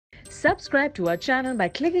Subscribe to our channel by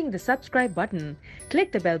clicking the subscribe button.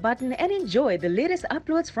 Click the bell button and enjoy the latest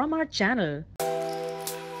uploads from our channel.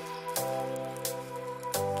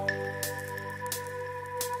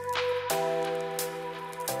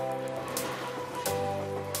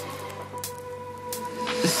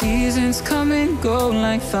 The seasons come and go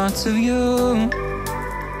like thoughts of you.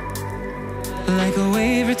 Like a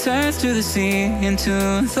wave returns to the sea, into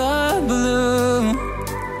the blue.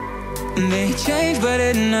 They change but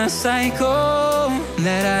in a cycle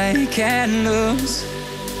that I can't lose.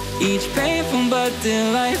 Each painful but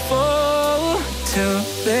delightful to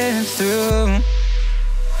live through.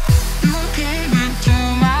 You came into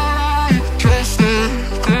my life just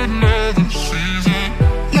like another season.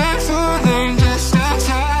 Not for them, just a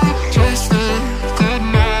time, just like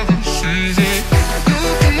another season. You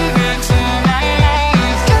came into my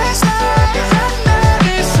life just like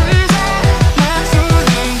another season. Not for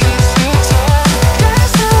them, just a time,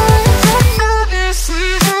 just like another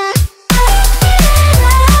season.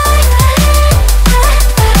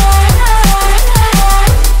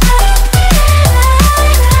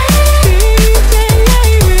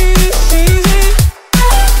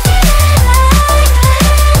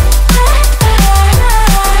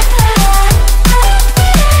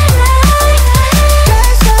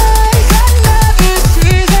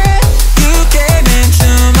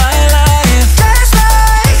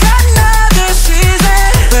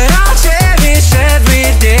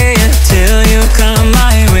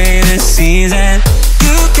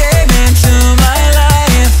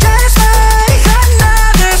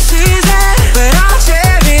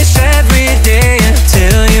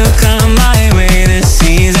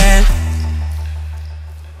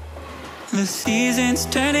 The seasons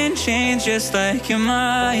turn and change just like your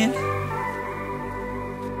mind.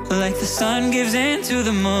 Like the sun gives into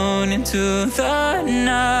the moon, into the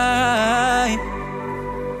night.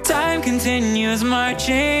 Time continues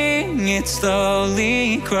marching, it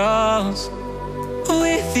slowly crawls.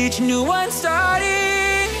 With each new one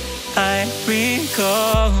starting, I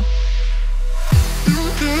recall.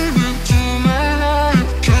 You came into my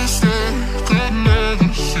life just like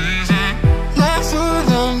another season. Not for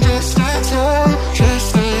long, just a time,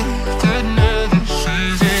 just like another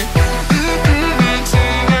season. You came into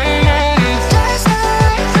my life just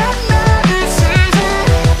like another season.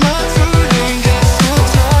 Not for long, just a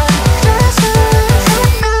time, just like another season.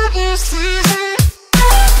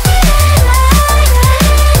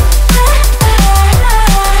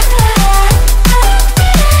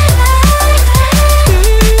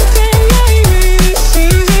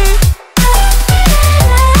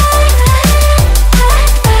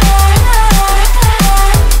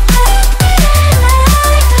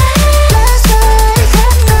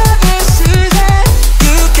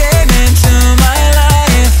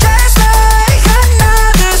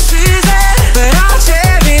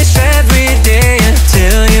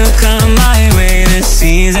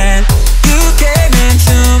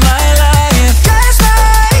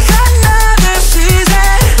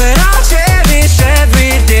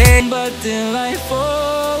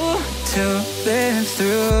 Delightful to live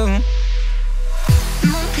through.